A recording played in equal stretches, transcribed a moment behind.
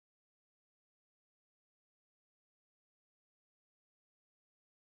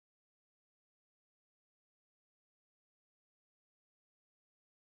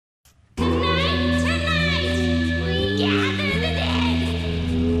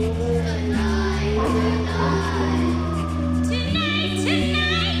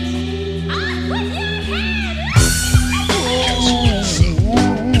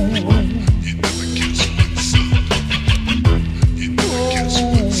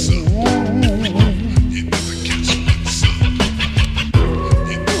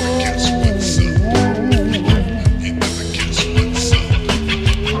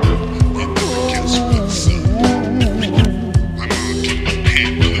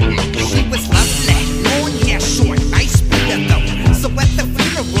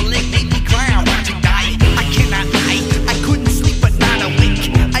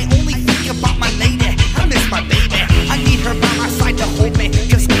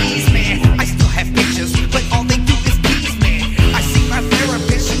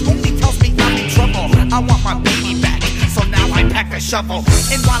shuffle.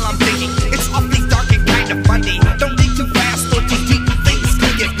 And while I'm thinking, it's awfully dark and kinda funny. Don't think too fast or too deep, things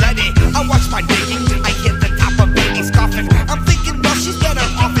could get bloody. I watch my digging, I hit the top of baby's coffin. I'm thinking, well, she's better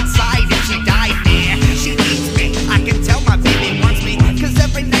off inside if she died there. She needs me, I can tell my baby wants me. Cause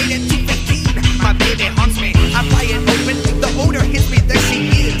every night at 2:15, my baby haunts me. I pry it open, the odor hits me, there she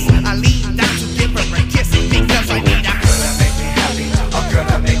is. I lean down to give her a kiss because I need a girl that make me happy, a girl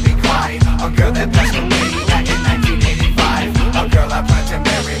that make me cry, a girl that passed away back in 1985. A girl I plan to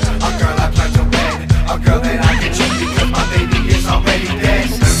marry, a girl I plan to wed, a girl that I can choose because my baby is already dead.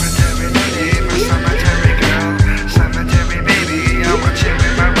 Cemetery lady, my cemetery girl, cemetery baby, I want you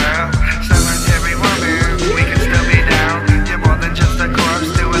in my world. Cemetery woman, we can still be down. You're more than just a corpse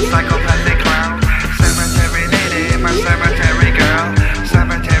to a psychopathic clown. Cemetery lady, my cemetery girl,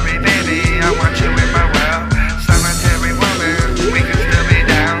 cemetery baby, I want you in my world. Cemetery woman, we can still be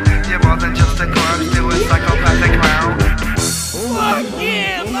down. You're more than just a corpse to a psychopathic clown. Fuck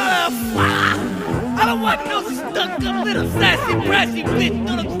yeah, motherfucker! I don't want no stuck-up little sassy, brassy bitch, you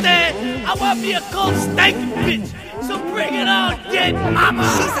understand? I want me a cold stanky bitch, so bring it on, dead mama!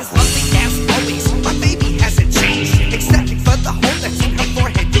 She's as lovely as always, my baby hasn't changed. Except for the hole that's in her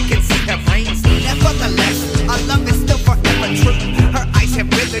forehead, you can see her brains. Nevertheless, our love is still forever true. Her eyes have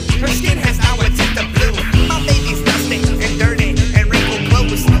withered, her skin has now a tint of blue. My baby's dusty and dirty and wrinkled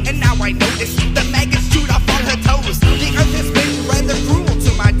clothes. And now I notice the maggots chewed off all her toes. The earth has been rather cruel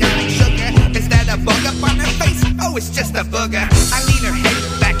to my darling sugar. Is that a bug up on her face? Oh, it's just a booger. I lean her head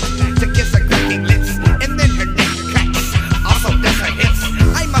back to kiss her cracking lips, and then her neck cracks. Also does her hips.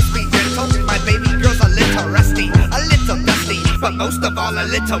 I must be gentle, my baby girl's a little rusty, a little dusty, but most of all a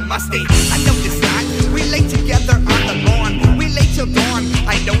little musty. I notice that we lay together on the lawn. We lay till dawn.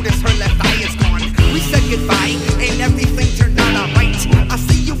 I notice her left eye is gone. We said goodbye and everything turned out alright. I'll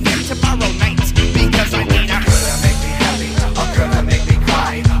see you again tomorrow night because I need a girl that make me happy, a girl that make me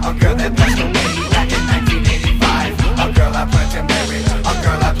cry, a girl that passed away back in 1985. A girl I plan to marry, a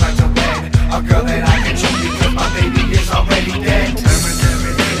girl I plan to wed, a girl that I can choose because my baby is already dead.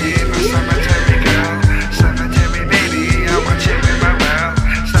 Cemetery lady, my cemetery girl, cemetery baby, I want you in my world.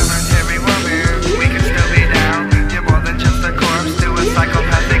 Cemetery woman, we can still be down. You're more than just a corpse to a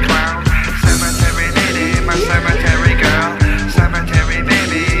psychopathic clown. Cemetery lady, my cemetery girl, cemetery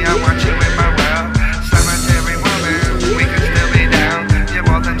baby, I want you in my world. Cemetery woman, we can still be down. You're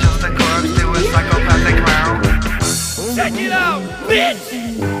more than just a corpse to a psychopathic clown. Check it out, bitch!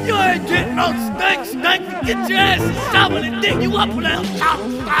 You ain't getting no stank, get your ass shoveled and dig you up with that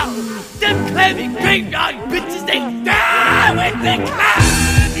house. Them clammy graveyard bitches, they die when they climb!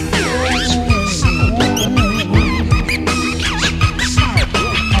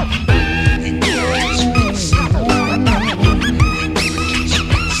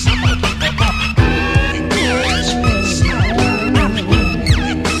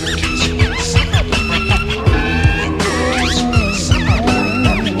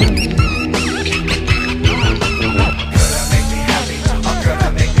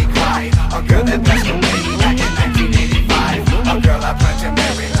 A girl that passed away back in 1985. A girl I plan to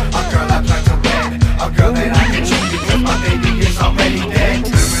marry, a girl I plan to wed, a girl that I can choose because my baby is already dead.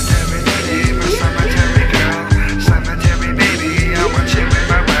 Cemetery lady, my cemetery girl, cemetery baby, I want you in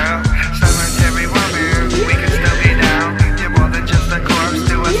my world. Cemetery woman, we can still be down. You're more than just a corpse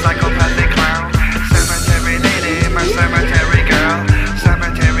to a psychopathic clown. Cemetery lady, my cemetery girl,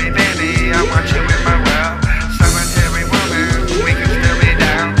 cemetery baby, I want you in my world. Cemetery woman, we can still be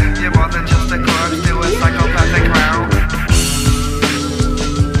down. You're more than just a corpse to a psychopathic clown.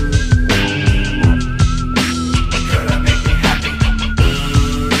 Girl that make me happy.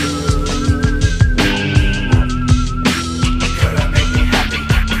 Girl that make me happy.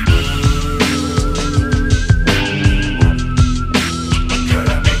 Girl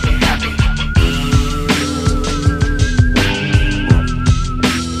that make me happy.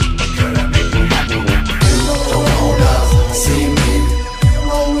 Girl that make me happy. Don't wanna see me.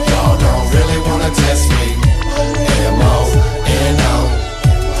 Y'all don't really wanna test me. M-O-N-O-X-I-D-E.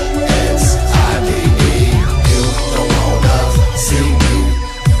 You don't wanna see me.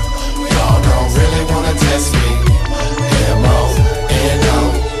 Y'all don't really wanna test me.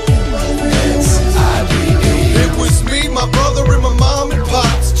 M-O-N-O-X-I-D-E. It was me, my brother, and my mom and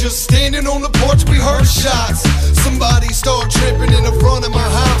pops. Just standing on the porch, we heard shots. Somebody started tripping in the front of my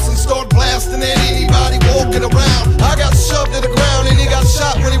house and started blasting at anybody walking around. I got shoved to the ground and he got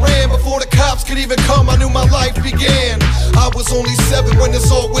shot when he ran. Before the cops could even come, I knew my life began. I was only 7 when this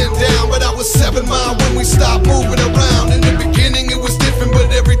all went down, but I was 7 miles when we stopped moving around. In the beginning it was different,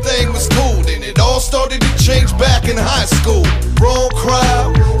 but everything was cool. Then it all started to change back in high school. Wrong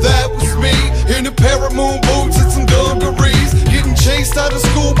crowd, that was me. In a pair of moon boots and some dungarees, getting changed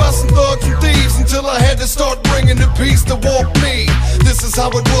bringing the peace to walk me. This is how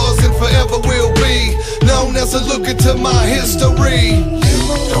it was and forever will be, known as a look into my history. You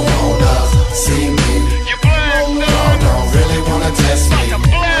don't wanna see me. You black You dog. don't really wanna test me. Like a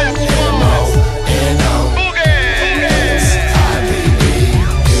black woman. M-O-N-O. I-B-E.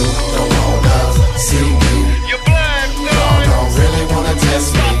 You don't wanna see me. You black You dog. don't really wanna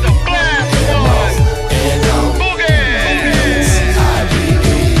test me. Like a black woman. M-O-N-O.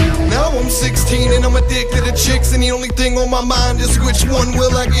 I-B-E. Now I'm 16 and I'm addicted to chicks, and the only thing on my mind is which one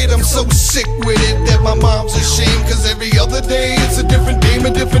will I get. I'm so sick with it that my mom's ashamed, cause every other day it's a different game,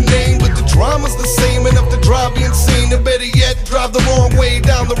 a different name, but the drama's the same, enough to drive me insane. And better yet, drive the wrong way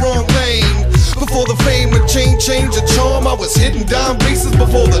down the wrong lane. Before the fame of change the charm, I was hitting dime pieces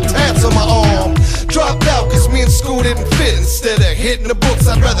before the tats on my arm. Dropped out cause me and school didn't fit. Instead of hitting the books,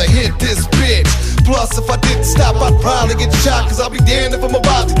 I'd rather hit this bitch. Plus, if I didn't stop, I'd probably get shot, cause I'll be damned if I'm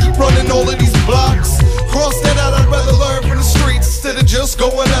about to keep running all of these blocks. Cross that out, I'd rather learn from the streets instead of just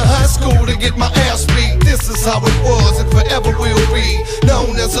going to high school to get my ass beat. This is how it was and forever will be,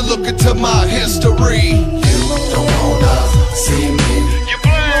 known as a look into my history. You don't wanna see me. You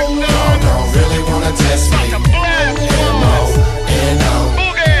black You dog. don't really wanna test me. Like a black woman. M-O-N-O.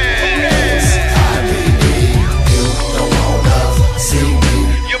 I-B-E. You don't wanna see me.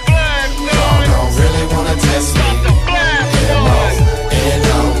 You black You dog. don't really wanna test me. Like a black woman.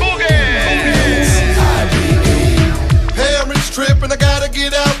 M-O-N-O. I-B-E. Parents tripping, I gotta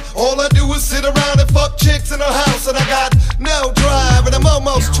get out. All I do is sit around and fuck chicks in her house, and I got no drive, and I'm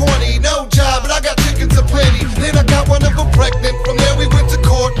almost 20, no job, but I got chickens aplenty. Then I got one of them pregnant. From there we went to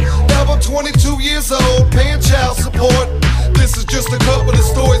court. Now I'm 22 years old, paying child support. This is just a couple of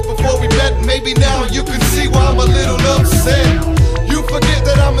stories before we met. Maybe now you can see why I'm a little upset. You forget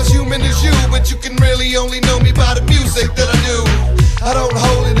that I'm as human as you, but you can really only know me by the music that I do. I don't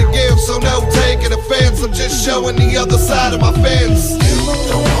hold it against, so no taking offense. I'm just showing the other side of my fence. You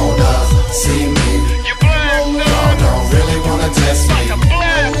don't wanna see me. You black You dog. don't really wanna test me. Like a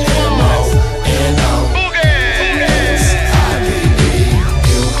black woman. M-O-N-O. I-B-E.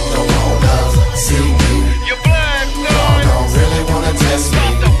 You don't wanna see me. You black You dog. don't really wanna test me.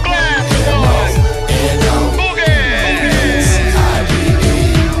 Like a black woman. M-O-N-O. I-B-E.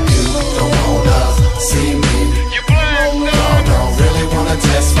 You don't wanna see me. You black You dog. don't really wanna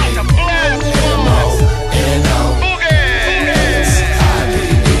test me. Like a black woman. M-O-N-O.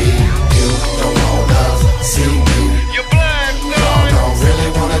 I-B-E. You don't wanna see me. You black You dog. don't really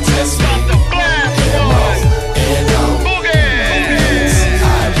wanna test me. Like a black woman. M-O-N-O.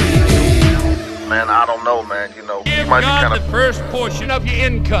 I-B-E. Man, I don't know, man. You know, Give you might be God kind the first portion of your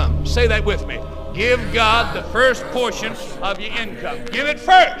income. Say that with me. Give God the first portion of your income. Give it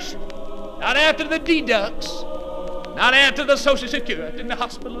first. Not after the deducts. Not after the Social Security and the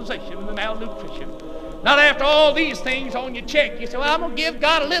hospitalization and the malnutrition. Not after all these things on your check. You say, well, I'm going to give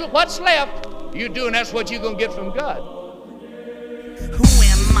God a little. What's left? You do, and that's what you're going to get from God. Who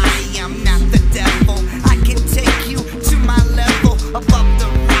am I? I'm not the devil. I can take you to my level, above the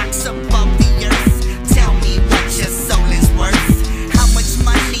rocks, above the earth. Tell me what your soul is worth. How much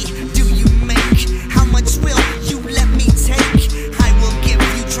money do you make? How much will you let me take? I will give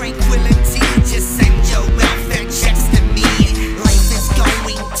you tranquility. Just send your welfare checks to me. Life is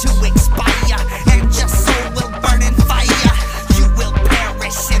going to expire, and your soul will burn in fire. You will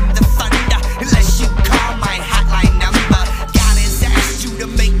perish in the thunder unless you call my hotline number. God has asked you to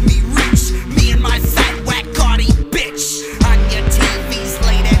make me rich, me and my fat whack gaudy bitch. On your TVs,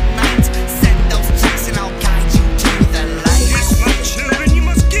 lay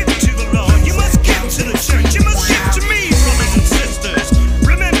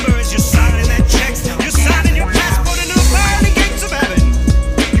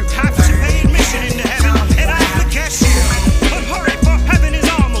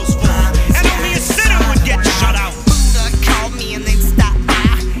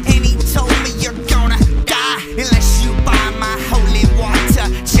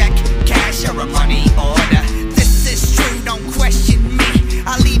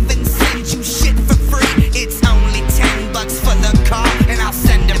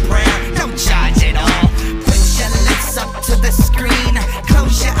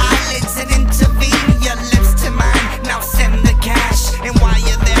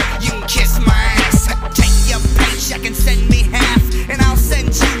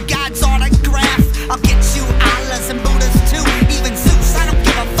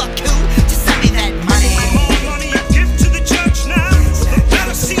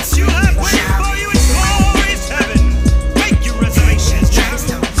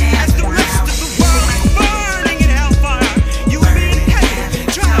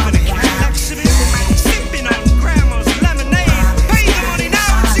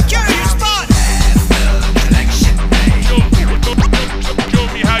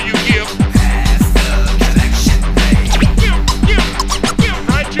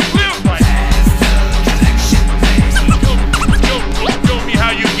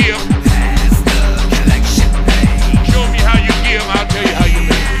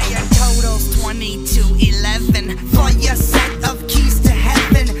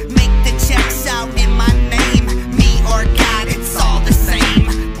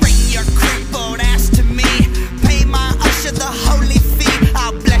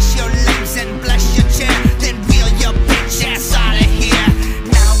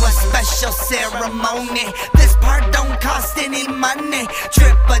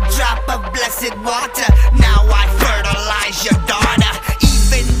acid water. Now I fertilize your daughter.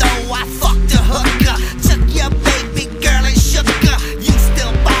 Even though I fucked a hooker, took your baby girl and shook her. You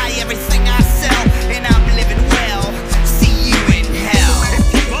still buy everything I sell, and I'm living well. See you in hell.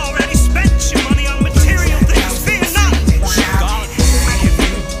 If you've already spent your money on material things, fear not. God will forgive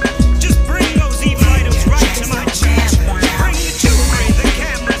you. Just bring those evil items right to my church. Bring the jewelry, the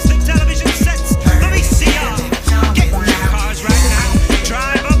cameras, the television sets, the VCR. Get in your cars right now.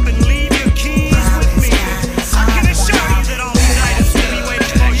 Drive up and leave your keys with me. I can assure you that all these items will be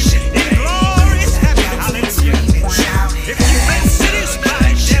waiting for you in glorious heaven. Hallelujah. If you've been seduced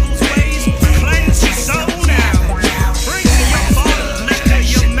by devil's ways, cleanse your soul now. Bring me your bottled liquor,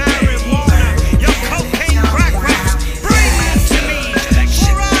 your marijuana, your cocaine crack rocks. Bring them to me,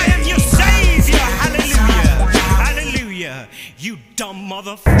 for I am your savior. Hallelujah. Hallelujah. You dumb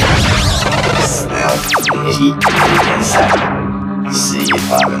motherfucker.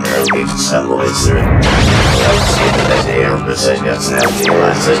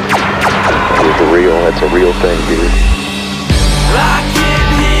 It's a real thing, dude. I can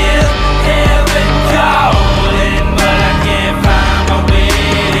hear heaven calling, but I can't find my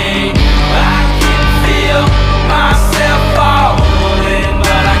way. I can feel myself falling,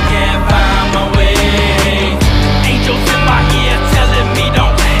 but I can't find my way. Angels in my ear telling me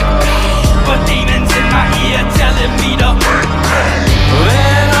don't let go, but demons in my ear telling me to.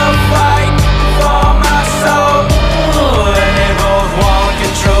 When I fight for my soul, and they both want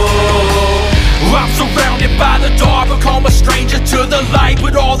control. I'm surrounded by the dark, become a stranger to the light,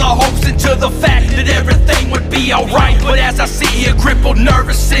 with all the hopes into the fact that everything would be alright. But as I sit here crippled,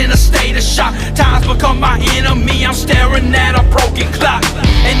 nervous, in a state of shock, time's become my enemy. I'm staring at a broken clock,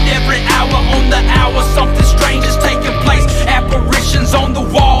 and every hour on the hour something strange is taking place. Apparitions on the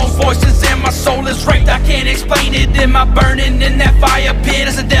walls, voices in my soul is raped. I can't explain it. Am I burning in that fire pit?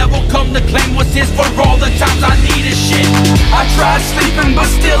 As the devil come to claim what's his for all the times I needed shit? I tried sleeping, but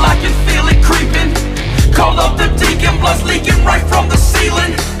still I can feel it creeping. Call up the deacon, blood's leaking right from the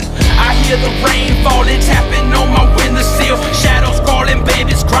ceiling. I hear the rain falling, tapping on my windowsill. Shadows crawling,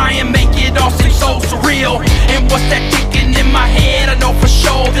 babies crying, make it all seem so surreal. And what's that ticking in my head? I know for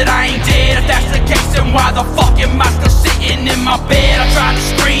sure that I ain't dead. If that's the case, then why the fuck am I still sitting in my bed? I try to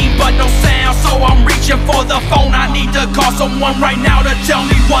scream, but no sound, so I'm reaching for the phone. I need to call someone right now to tell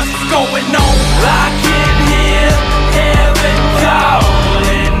me what's going on. I can hear heaven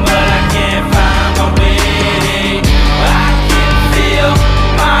calling, but I can't find my way. I can feel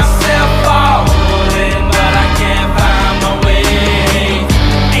myself falling, but I can't find my way.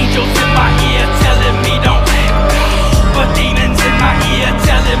 Angels in my ear telling me don't let go, but demons in my ear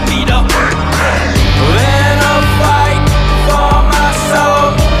telling me to. When I fight for my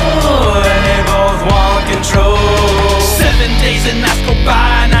soul, and they both want control. 7 days and nights go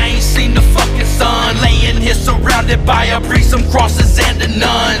by, and I ain't seen the fucking sun. Laying here surrounded by a priest, some crosses and a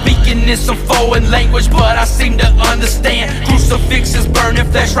nun. Speaking in some foreign language, but I seem to understand. Crucifixes burning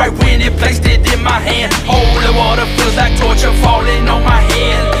flesh right when it placed it in my hand. Holy water feels like torture falling on my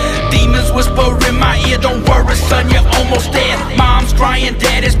head. Demons whisper in my ear, don't worry son, you're almost dead. Mom's crying,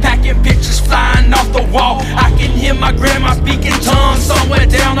 dad is packing pictures flying off the wall. I can hear my grandma speaking tongues somewhere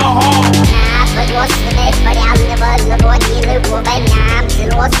down the hall.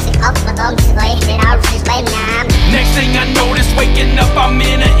 Next thing I notice, waking up, I'm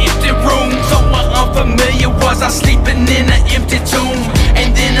in an empty room. Someone unfamiliar, was I sleeping in an empty tomb?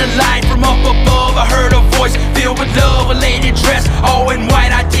 And then a light from up above, I heard a voice filled with love. A lady dressed all in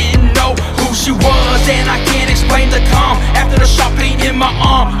white, I didn't know who she was, and I can't explain the calm after the sharp pain in my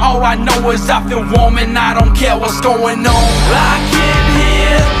arm. All I know is I feel warm and I don't care what's going on. I can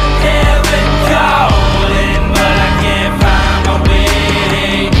hear heaven calling, but I can't find my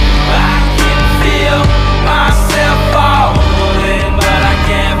way. I can feel myself falling, but I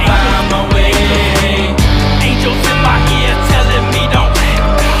can't find my way. Angels in my ear telling me don't let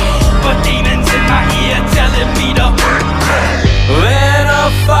go, but demons in my ear telling me to. When I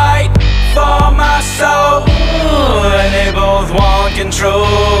fight for my soul, and they both want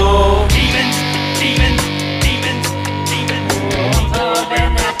control. Demons, demons, demons, demons. Demons,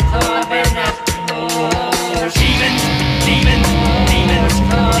 demons, demons, demons.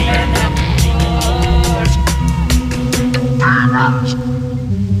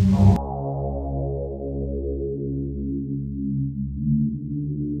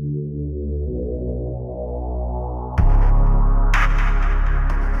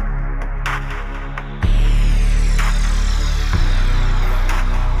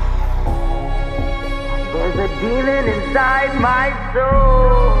 There's a demon inside my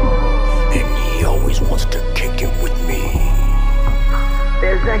soul, And he always wants to kick it with me.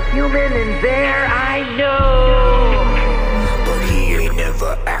 There's a human in there, I know. but he ain't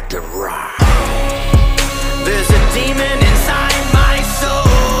never acted right. There's a demon inside my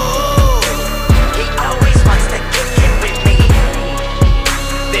soul. He always wants to kick it with me.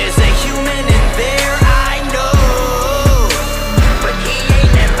 There's a human in there, I know, but he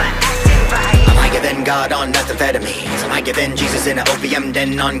ain't never acted right. I'm higher than God on methamphetamines. I'm higher than Jesus in an opium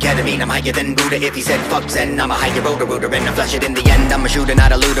den on ketamine. I'm higher than Buddha if he said fuck Zen. I'm a higher rooter and I flush it in the end. I'm a shooter,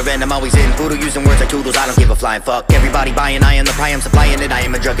 not a looter, and I'm always in voodoo, using words like toodles. I don't give a flying fuck. Everybody buying, I am the pie, I'm supplying it. I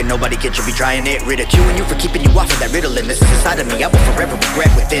am a drug and nobody kid should be trying it. Ridiculing you for keeping you off of that Ritalin. This is a side of me I will forever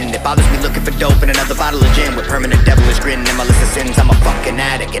regret within. It bothers me looking for dope and another bottle of gin with permanent devilish grin and my list of sins. I'm a fucking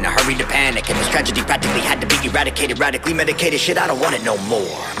addict in a hurry to panic, and this tragedy practically had to be eradicated. Radically medicated shit, I don't want it no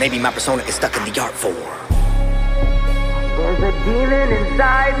more. Maybe my persona is stuck in the art form. There's a demon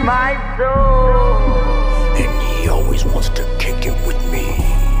inside my soul. And he always wants to kick it with me.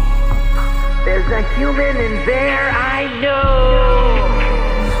 There's a human in there, I know.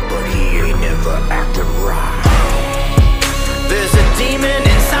 But he ain't never acted right. There's a demon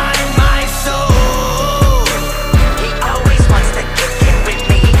inside my soul. He always wants to kick it with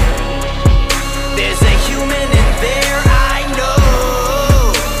me. There's a human in there, I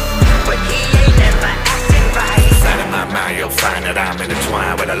know, but he ain't never acted right. Inside of my mind, you'll find that I'm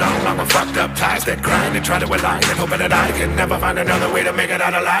intertwined with a long fucked up ties that grind and try to align and hoping that I can never find another way to make it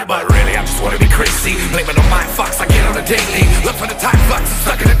out alive. But really, I just wanna be crazy, blame it on my fucks I get on a daily. Look for the time flux,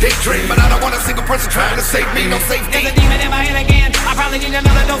 stuck in a daydream, but I don't want a single person trying to save me. No safety. There's a demon in my head again. I probably need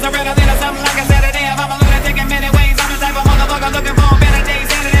another dose of Ritalin or something like a Saturday. If I'm a lunatic in many ways, I'm the type of motherfucker looking for a better day.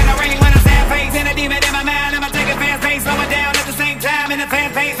 Standing in the rain when I stand face in a demon in my mind. I'ma take it fast pace, slow it down at the same time. In the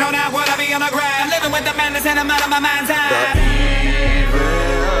fan face, no doubt what I be on the grind. Living with the madness and I'm out of my mind's eye.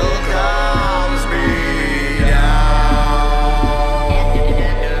 Evil calms me down.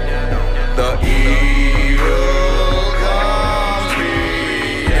 The evil calms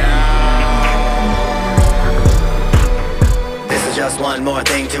me down. This is just one more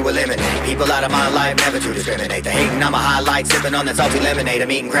thing to eliminate. People out of my life, never to discriminate. The hating on my highlight, sipping on that salty lemonade.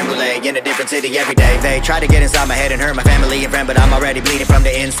 I'm eating creme brulee in a different city every day. They try to get inside my head and hurt my family and friend, but I'm already bleeding from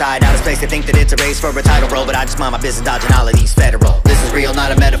the inside. Out of space, they think that it's a race for a title role, but I just mind my business dodging all of these federal. This is real,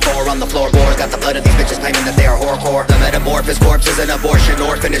 not a metaphor. On the floorboards, got the blood of these bitches claiming that they are horrorcore. The metamorphosis corpse is an abortion.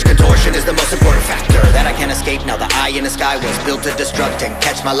 Orphanage contortion is the most important factor that I can't escape. Now the eye in the sky was built to destruct and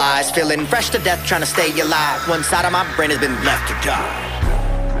catch my lies. Feeling fresh to death, trying to stay alive. One side of my brain has been left to die.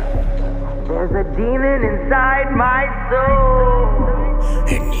 There's a demon inside my soul.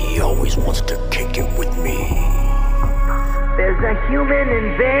 And he always wants to kick it with me. There's a human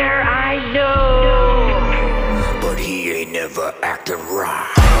in there, I know. But he ain't never acted right.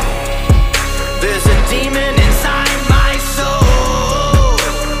 There's a demon inside my soul.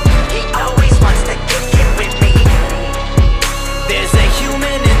 He always wants to kick it with me. There's a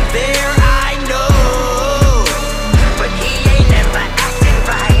human in there, I know, but he ain't never acted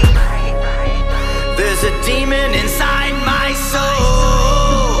right. There's a demon inside my soul.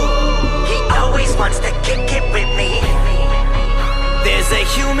 He always wants to kick it with me. There's a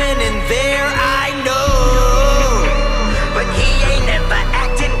human in there, I know, but he ain't never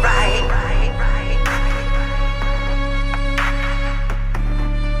acted right.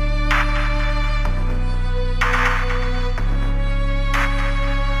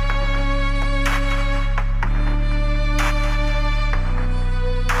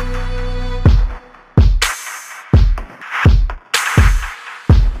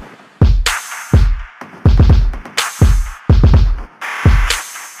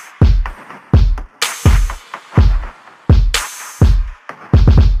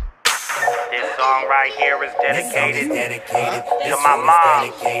 Song right here is dedicated to my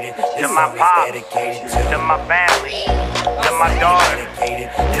mom, to my pop, to my family, to my daughter,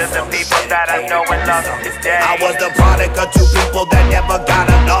 to the people that I know and love today. I was the product of two people that never got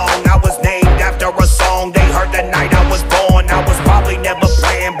along. I was named after a song they heard the night I was born. I was probably never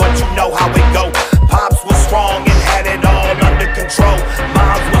planned, but you know how it go. Pops was strong and had it all under control.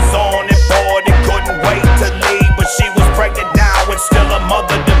 Moms was on and bored and couldn't wait to leave, but she was pregnant now and still a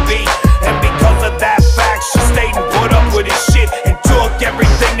mother to be. And because of that fact, she stayed and put up with his shit and took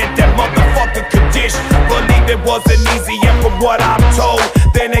everything that motherfucker could dish. Believe it wasn't easy, and from what I'm told,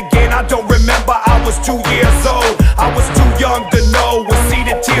 then again I don't remember, I was 2 years old. I was too young to know, would see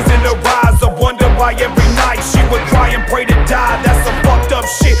the tears in her eyes. I wonder why every night she would cry and pray to die. That's a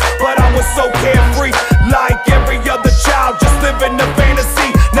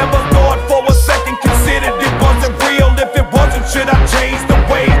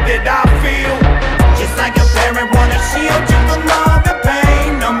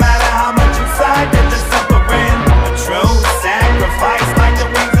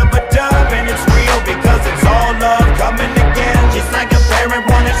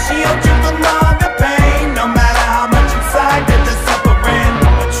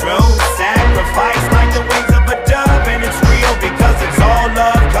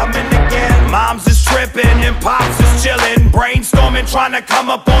to come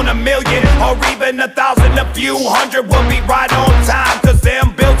up on 1,000,000 or even 1,000. A few hundred will be right on time, cause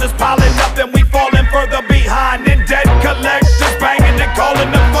them bills is piling up and we falling further behind. And debt collectors banging and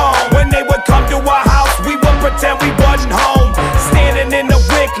calling the phone. When they would come to our house, we would pretend we wasn't home. Standing in the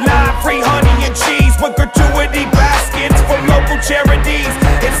wick line, free honey and cheese with gratuity baskets from local charities.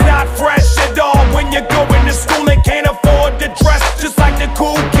 It's not fresh at all when you're going to school and can't afford to dress just like the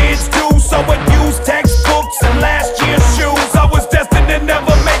cool kids do. So I used textbooks and last year's shoes. I was destined to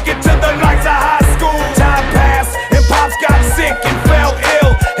never make it to the lights of high school. Time passed and Pops got sick and fell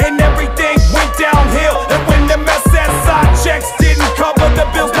ill, and everything went downhill. And when the SSI checks didn't cover the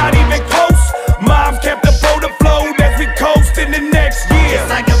bills, not even close, Mom kept the boat afloat as we coast in the next year. It's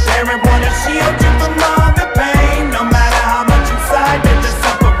like a parent wanna shield you from all the pain, no matter how much inside that you're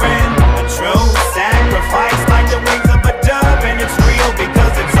suffering. A true sacrifice like the wings of a dove, and it's real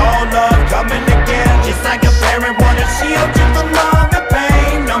because it's all love coming again. Just like a parent wanna shield you from all the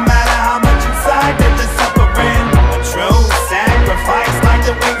pain, no matter how much inside that you're suffering. A true sacrifice like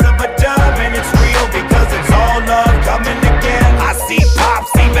the wings of a dove, and it's real because it's all love coming again. I see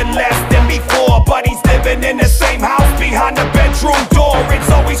Pops even less than before, but he's living in the same house behind the bedroom door. It's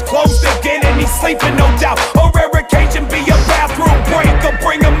always closed again and he's sleeping, no doubt. Or rare occasion be a bathroom break or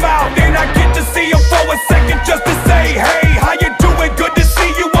bring him out. Then I get to see him for a second just to say, hey, how you doing? Good to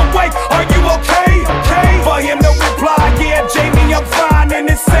see you awake. Are you okay? Okay. For him to reply, yeah, Jamie, I'm fine. And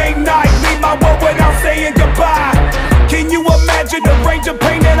the same night, leave my word without saying goodbye. Can you imagine the range of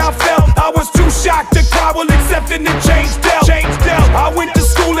pain that I felt? I was too shocked to cry while accepting the change dealt. I went to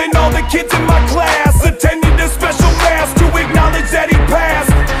school and all the kids in my class attended a special mass to acknowledge that he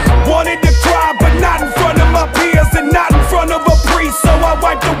passed. Wanted to cry, but not in front of my peers and not in front of a priest. So I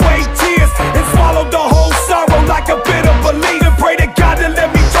wiped away tears and swallowed the whole sorrow like a bitter belief, and pray to God to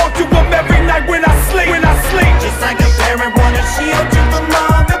let me talk to him every night when I sleep. Just like a parent wanna shield you from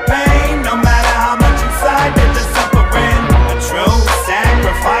all the pain, no matter how much inside that you're suffering. A true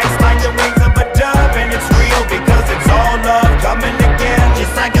sacrifice like the wings of a dove, and it's real because it's all love coming again.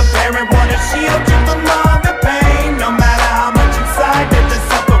 Just like a parent wanna shield you from all the pain, no matter how much inside that you're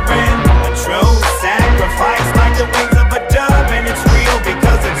suffering. A true sacrifice like the wings of a dove, and it's real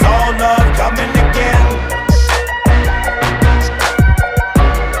because it's all love coming again.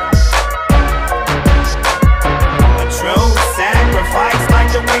 A true sacrifice like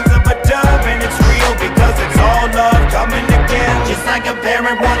the wings of a dove, and it's real because it's all love coming again. Just like a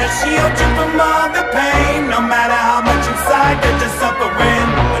parent wanna shield you from all the pain, no matter how much inside that you're suffering.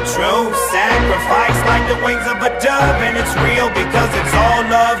 A true sacrifice like the wings of a dove, and it's real because it's all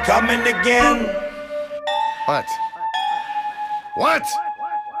love coming again. What? What?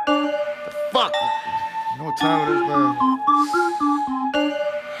 The fuck? You know what time it is, man?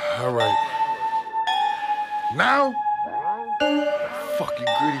 Alright. Now? Fucking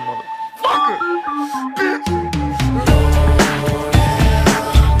greedy motherfucker! Bitch!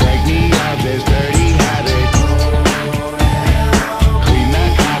 Break me of this dirty habit. Clean the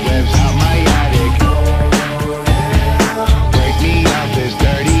cobwebs out my attic. Break me of this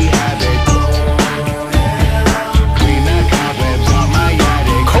dirty habit. Clean the cobwebs out my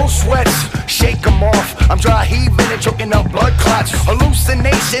attic. Cold sweats, shake 'em off. I'm dry heaving and choking up blood clots.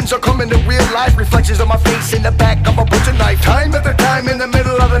 Hallucinations are coming to real life. Reflections of my face in the back of a butcher knife. Time after time in the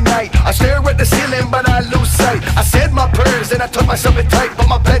middle of the night, I stare at the ceiling but I lose sight. I said my prayers and I took myself in tight, but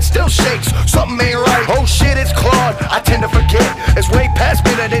my bed still shakes. Something ain't right. Oh shit, it's Claude. I tend to forget. It's way past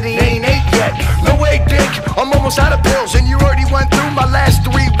midnight and he ain't ate yet. No way, dick. I'm almost out of pills and you already went through my last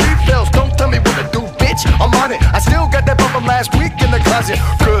 3 refills. Don't tell me what to do, bitch. I'm on it. I still got that bump from last week in the closet.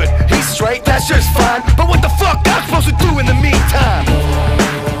 Good, he's straight. That's just fine. But what the fuck I'm supposed to do in the meantime?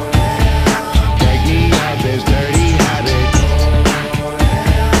 Break me of this dirty habit.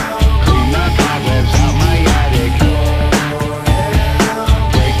 Clean the cobwebs out my attic.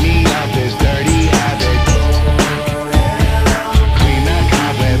 Break me of this dirty habit. Clean the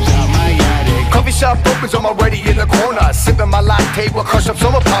cobwebs out my attic. Coffee shop opens, I'm already in the corner, sipping my latte with crushed up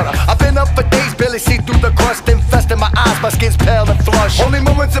summer powder. I've been up for days, barely see through the crust, infesting my eyes, my skin's pale and flush. Only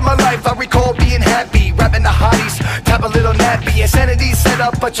moments in my life I recall being happy, rapping the hotties, tap a little nappy. Insanity set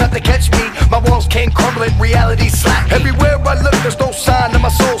up, but tried to catch me. My walls came crumbling, reality slack. Everywhere I look, there's no sign of my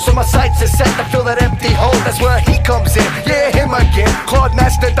soul, so my sights is set to fill that empty hole. That's where he comes in, yeah, him again. Claude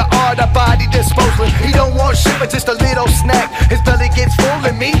mastered the art of body disposal. He don't want shit, but just a little snack. His belly gets full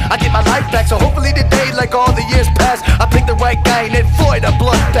in me, I get my life back. So hopefully today, like all the years past, I pick the right guy and avoid a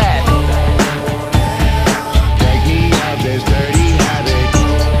bloodbath. Break me of this dirty habit.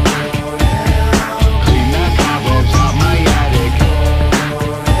 Clean the cobwebs out my attic.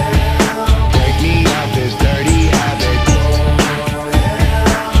 Break me of this dirty habit.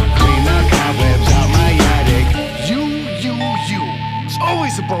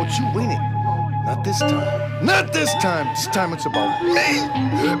 always about you, ain't it? Not this time. Not this time. This time it's about me.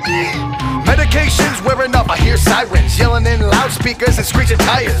 Medication's wearing up. I hear sirens yelling in loudspeakers and screeching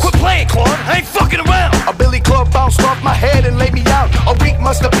tires. Quit playing, Claude. I ain't fucking around. A billy club bounced off my head and laid me out. A week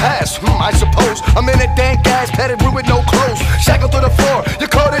must